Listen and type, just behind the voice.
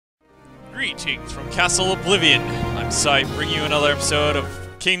Greetings from Castle Oblivion. I'm Sai, bringing you another episode of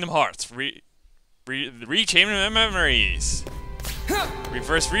Kingdom Hearts. Rechaining Memories.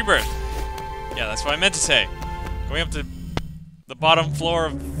 Reverse Rebirth. Yeah, that's what I meant to say. Going up to the bottom floor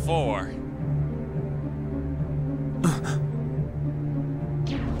of 4.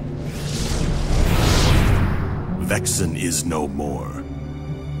 Vexen is no more.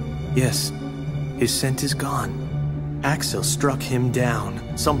 Yes, his scent is gone. Axel struck him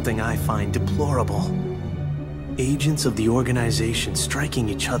down, something I find deplorable. Agents of the organization striking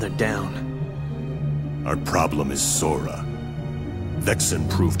each other down. Our problem is Sora. Vexen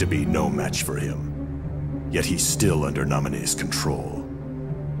proved to be no match for him. Yet he's still under Naminé's control.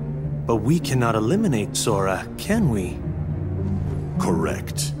 But we cannot eliminate Sora, can we?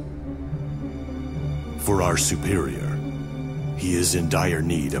 Correct. For our superior, he is in dire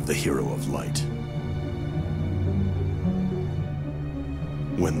need of the Hero of Light.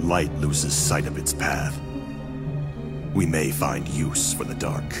 When light loses sight of its path, we may find use for the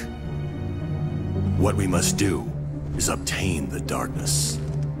dark. What we must do is obtain the darkness.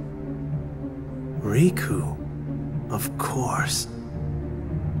 Riku, of course.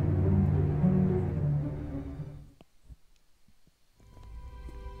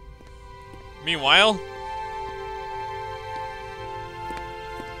 Meanwhile,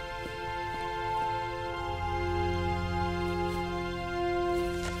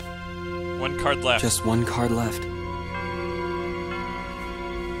 one card left. Just one card left.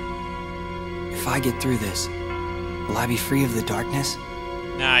 If I get through this, will I be free of the darkness?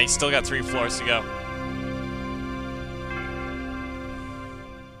 Nah, you still got 3 floors to go.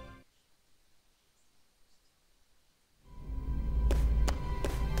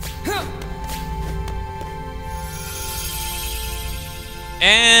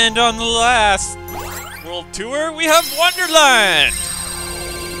 And on the last world tour, we have Wonderland!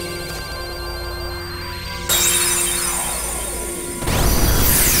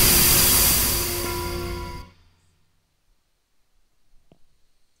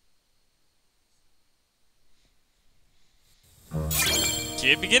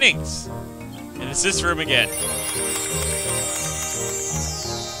 Key of Beginnings. And it's this room again.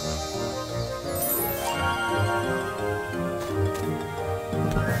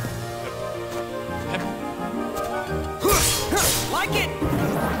 Like it!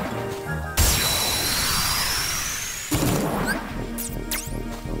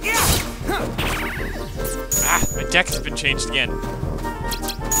 Ah, my deck has been changed again.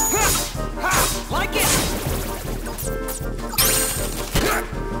 Like it!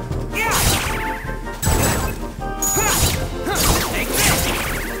 Take this!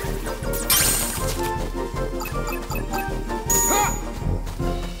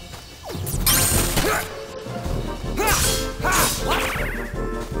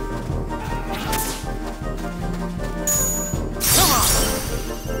 Come on!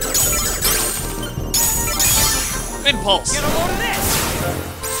 Impulse! Get a load of this!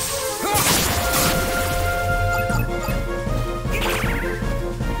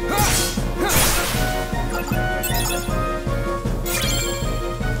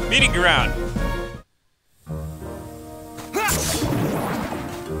 Meeting ground.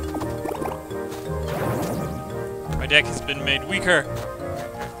 My deck has been made weaker.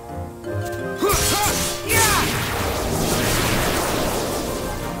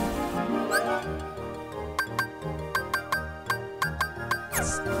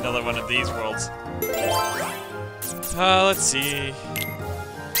 It's another one of these worlds. Let's see.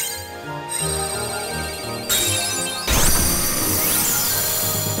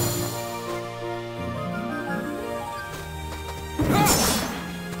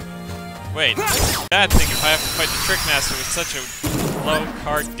 Wait, bad thing if I have to fight the Trick Master with such a low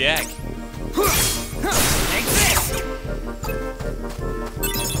card deck. Take this!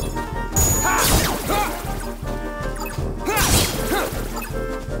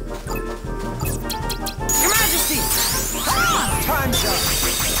 Your Majesty! Time's up!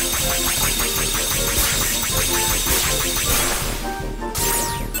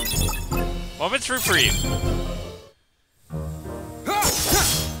 Moment's reprieve.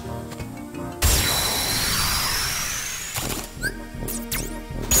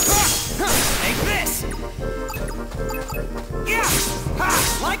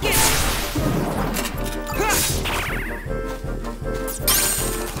 Like it!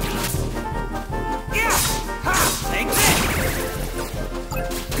 Take this!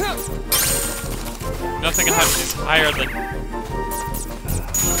 Nothing is higher than.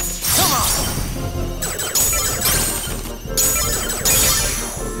 Come on!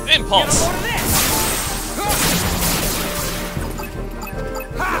 Impulse! Get a load of this!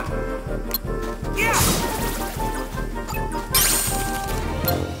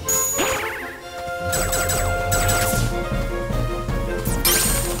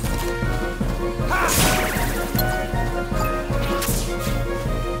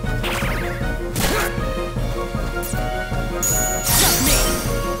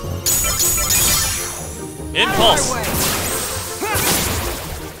 Impulse!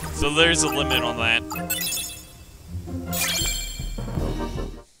 So there's a limit on that.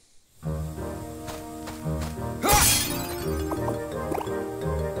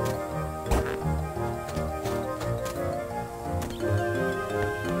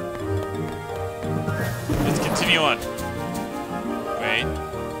 Let's continue on. Wait.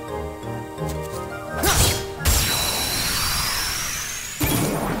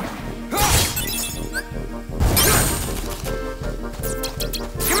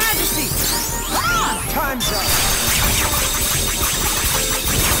 Your Majesty! Time's up!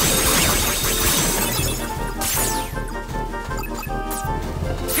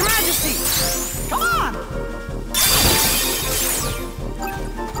 Your Majesty! Come on!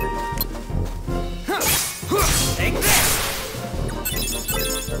 Take this!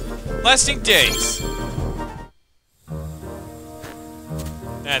 Lasting days.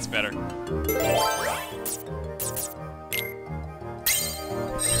 That's better.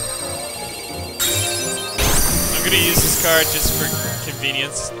 I'm gonna use this card just for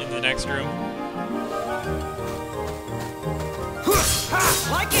convenience in the next room.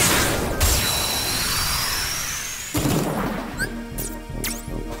 Like it!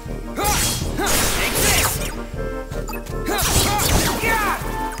 Take this!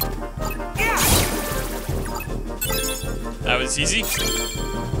 That was easy.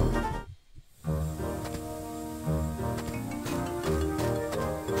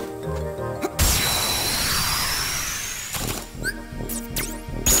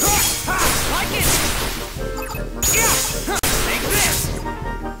 Like it! Take this!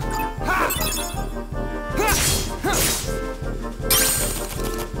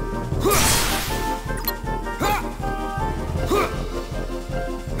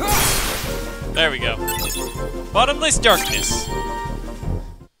 There we go. Bottomless darkness.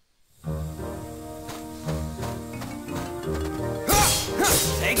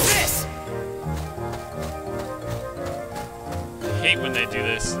 Take this! I hate when they do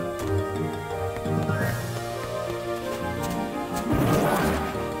this.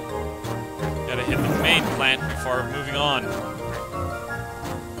 Gotta hit the main plant before moving on.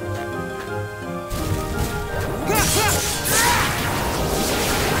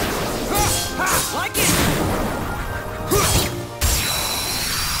 Like it!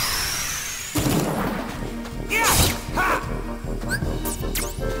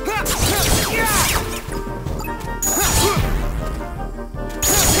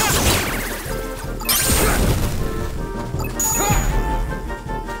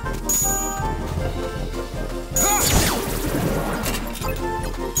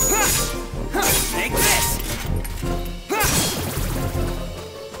 Take this!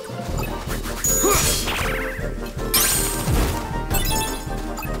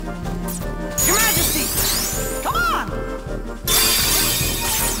 Your Majesty! Come on!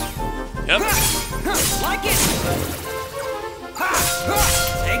 Yep. Like it!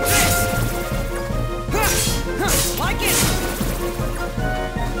 Take this! Like it!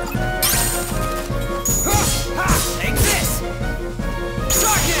 Take this!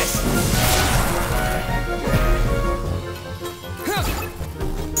 Darkness!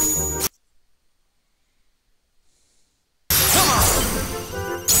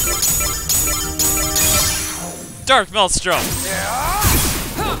 Dark Maelstrom.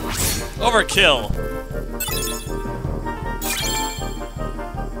 Overkill.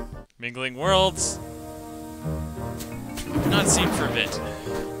 Mingling worlds. Not seen for a bit.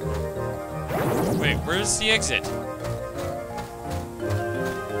 Wait, where's the exit?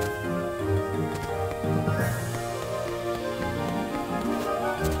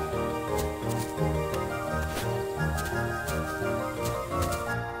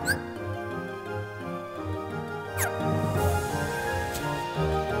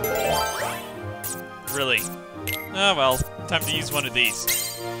 Really? Oh well, time to use one of these.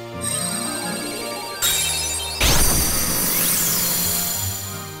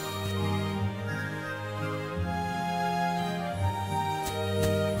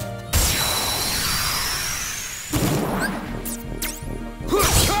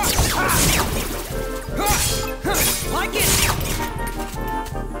 Like it!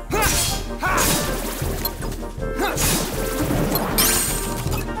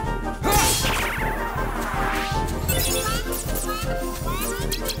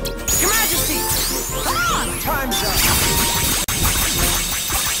 Your Majesty! Come on! Time's up!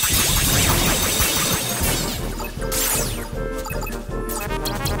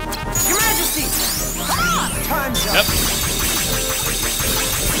 Your Majesty! Come on! Time's up! Yep.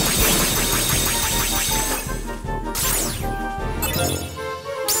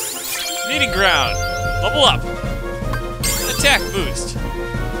 Meeting ground. Level up! Attack boost!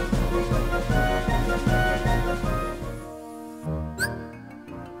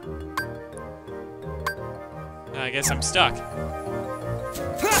 I guess I'm stuck.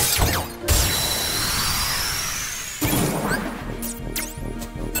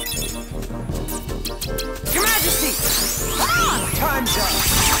 Your Majesty! Come on! Time's up!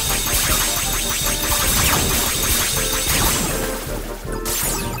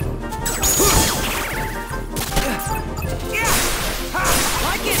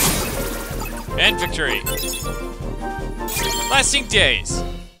 Like it! And victory! Lasting days!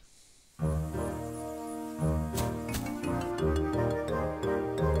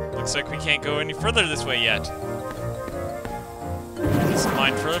 Looks like we can't go any further this way yet. This is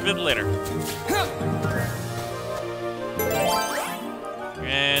mine for a bit later.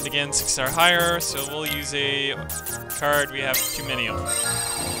 And again, 6-star higher, so we'll use a card we have too many of.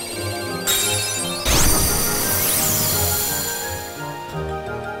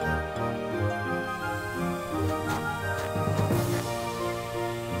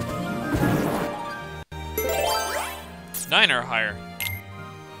 Nine or higher.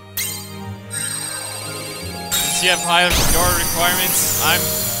 Since you have higher door requirements, I'm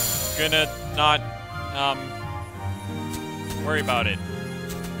gonna not worry about it.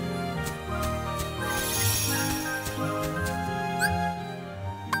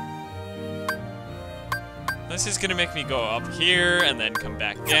 This is gonna make me go up here and then come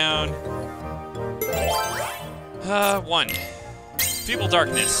back down. 1. Feeble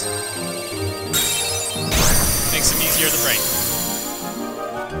darkness. Makes them easier to break.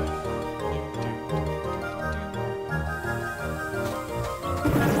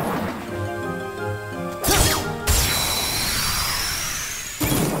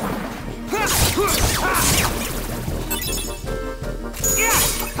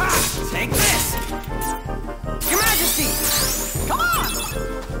 Take this! Your Majesty! Come on!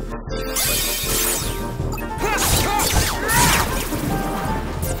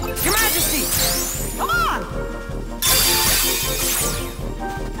 Your Majesty! Come on!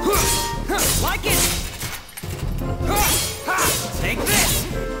 Like it! Take this!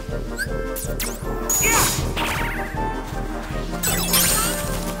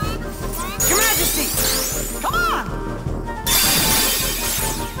 Your Majesty! Come on!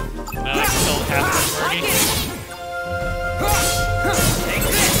 Now I killed half the party. Take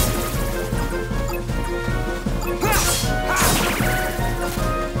this!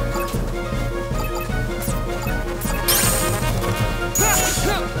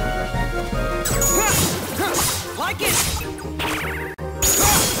 Like it!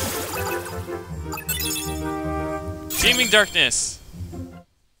 Seeming darkness.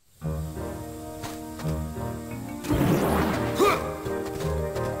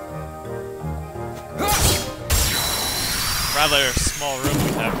 Rather small room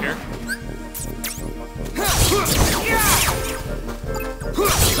we have here.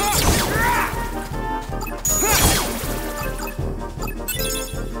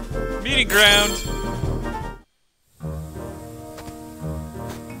 Meeting ground.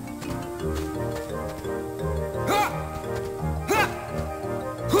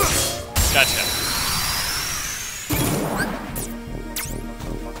 Gotcha.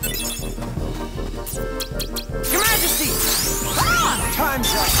 Your Majesty! Come on!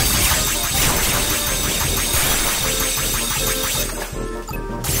 Time's up!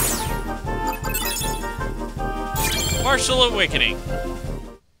 Martial Awakening.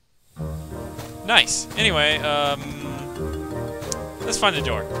 Nice. Anyway, let's find the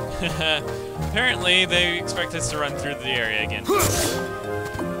door. Apparently, they expect us to run through the area again.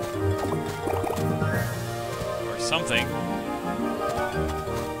 Or something.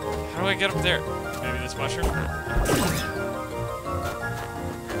 How do I get up there? Maybe this mushroom?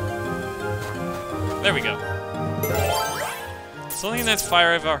 There we go. Something that's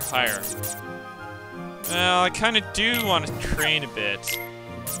 5 or higher. Well, I kind of do want to train a bit.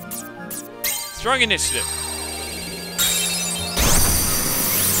 Strong initiative.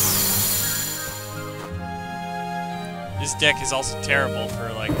 This deck is also terrible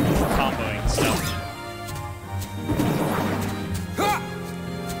for, like, comboing stuff.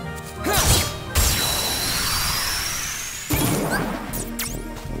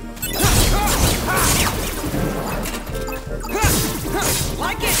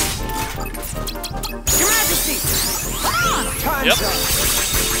 Like it! Your Majesty! Come on! Time's Yep. up!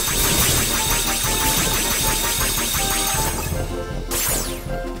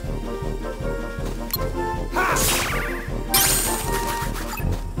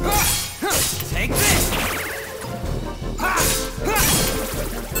 Take this!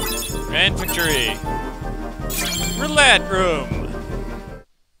 Grand victory. Wonderland room.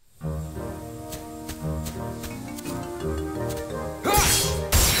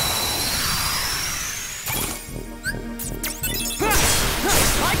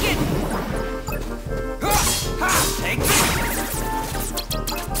 Like it! Take it!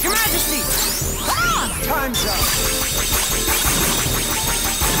 Your Majesty! Time's up!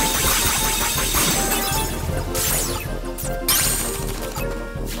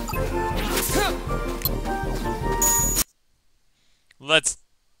 Let's...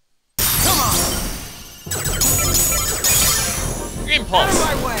 Come on! Impulse!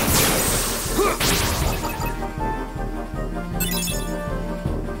 My way!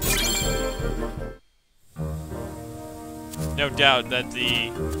 No doubt that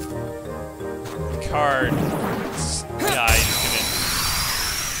the card guy is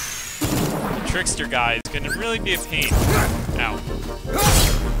gonna... The trickster guy is gonna really be a pain. Ow.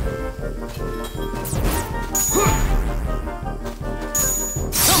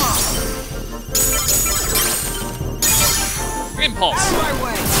 Come on! Impulse! My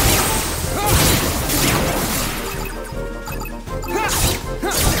way!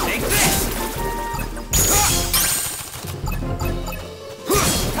 Take this!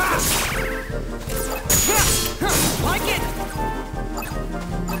 Like it!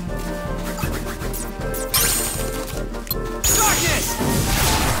 Darkness!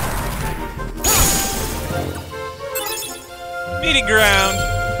 Meeting ground!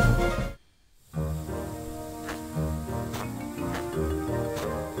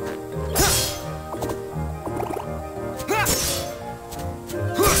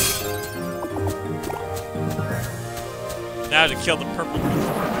 Now to kill the purple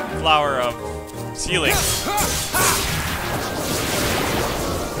flower of sealing.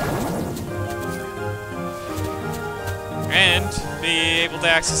 And be able to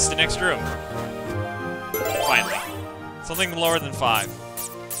access the next room. Finally. Something lower than 5.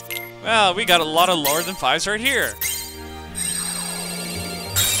 Well, we got a lot of lower than 5s right here.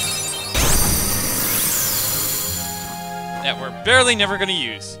 That we're barely never gonna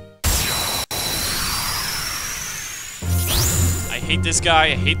use. I hate this guy,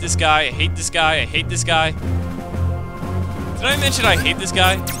 I hate this guy, I hate this guy, I hate this guy. Did I mention I hate this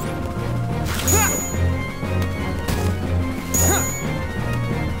guy?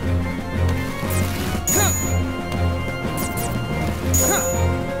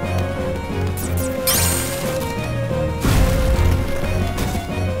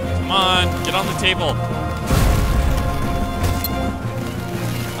 Come on, get on the table.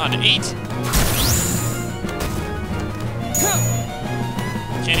 On 8.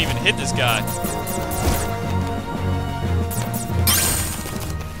 Can't even hit this guy.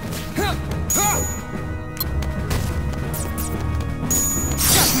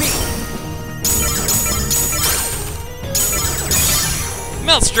 Just me!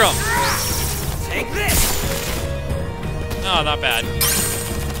 Maelstrom! Take this! Oh, not bad.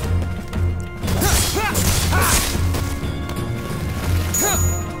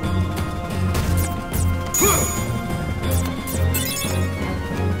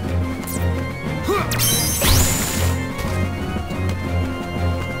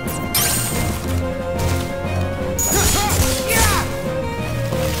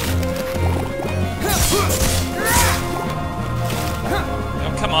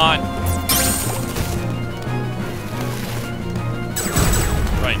 Oh, come on.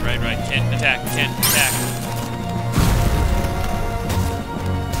 Right. Can't attack, can't attack.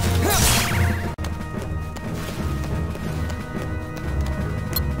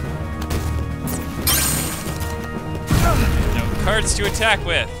 No cards to attack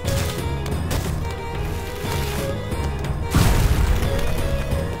with.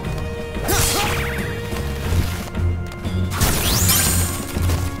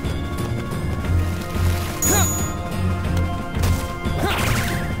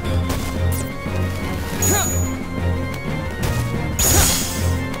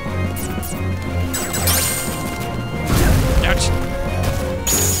 Ouch.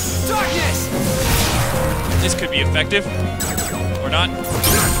 Darkness! This could be effective. Or not.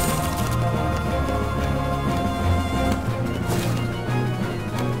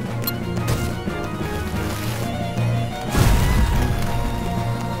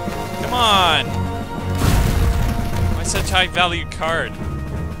 Come on! Why such high value card?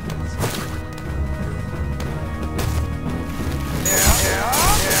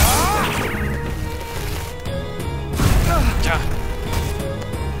 God.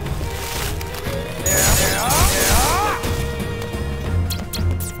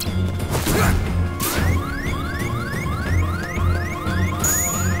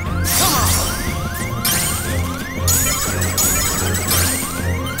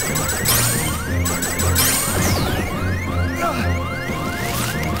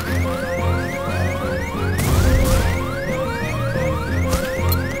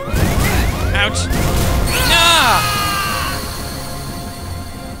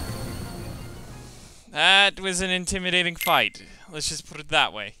 was an intimidating fight. Let's just put it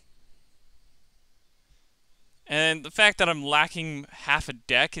that way. And the fact that I'm lacking half a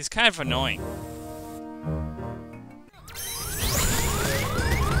deck is kind of annoying.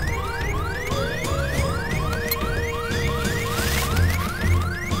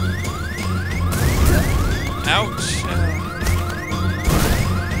 Ouch.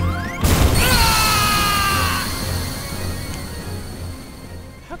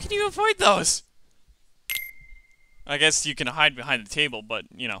 How can you avoid those? I guess you can hide behind the table, but,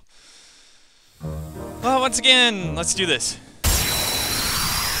 you know. Well, once again, let's do this.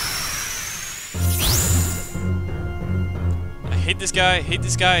 I hate this guy, I hate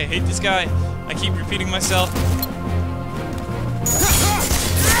this guy, I hate this guy. I keep repeating myself.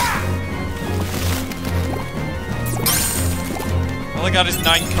 All I got is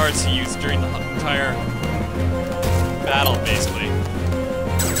 9 cards to use during the entire battle, basically.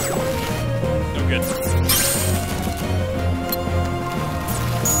 No good.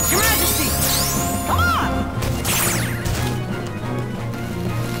 Your Majesty! Come on!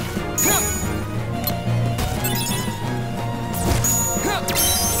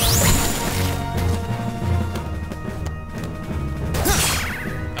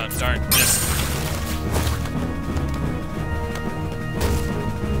 Oh, darn, missed.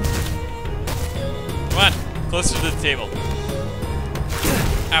 Come on, closer to the table.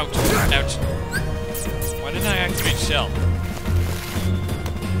 Ouch, ouch. Why didn't I activate Shell?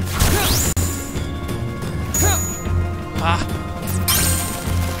 Ah.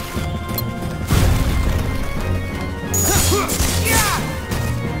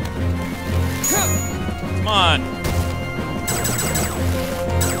 Come on.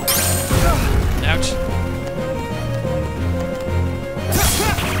 Ouch.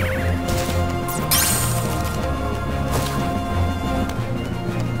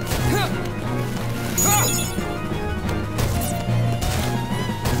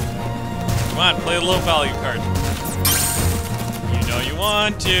 Come on, play a low value card. You know you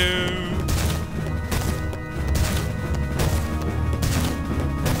want to.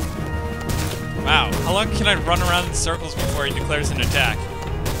 Wow, how long can I run around in circles before he declares an attack?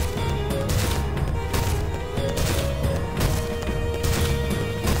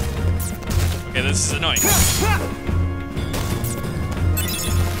 Okay, this is annoying.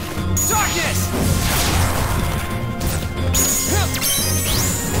 Darkness!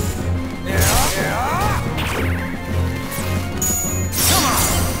 Come on!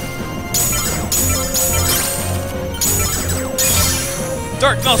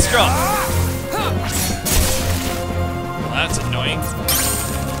 Dark Maelstrom! Well, that's annoying.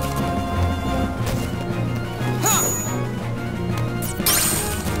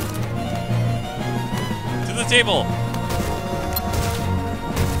 To the table!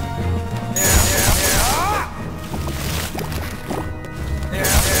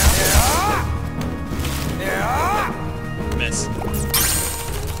 Miss.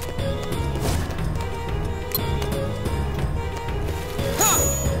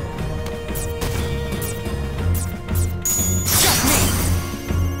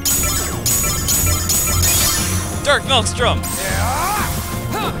 Dark Maelstrom!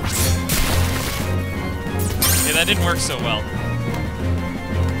 Okay, that didn't work so well.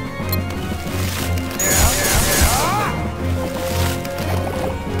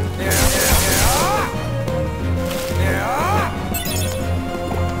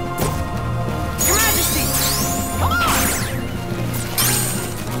 Your Majesty! Come on!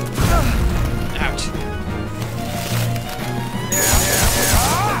 Ouch.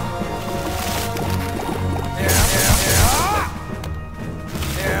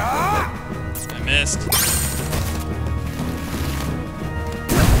 I missed.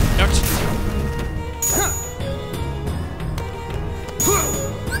 Ouch.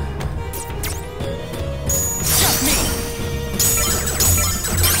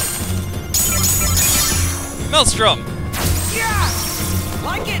 Maelstrom! Yeah!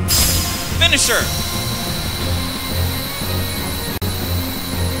 Like it! Finisher!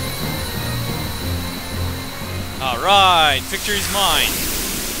 Alright, victory's mine.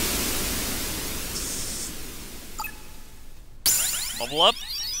 Bubble up.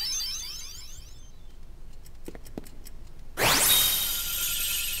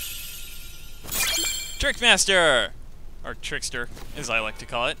 Trickmaster! Or Trickster, as I like to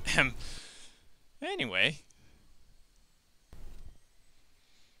call it. Anyway.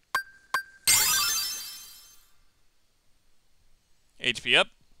 HP up.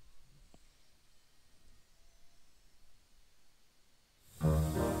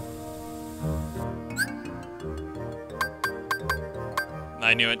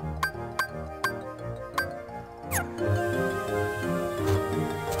 I knew it.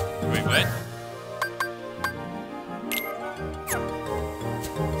 Wait, what?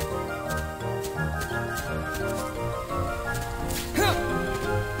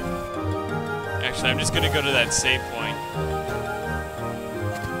 Actually, I'm just gonna go to that save point.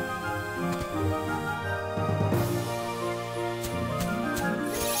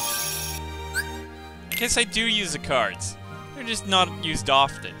 I guess I do use the cards. They're just not used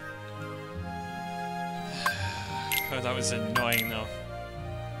often. Oh, that was annoying, though.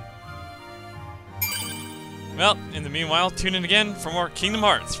 Well, in the meanwhile, tune in again for more Kingdom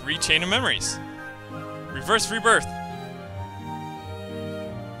Hearts: Rechain of Memories. Reverse Rebirth.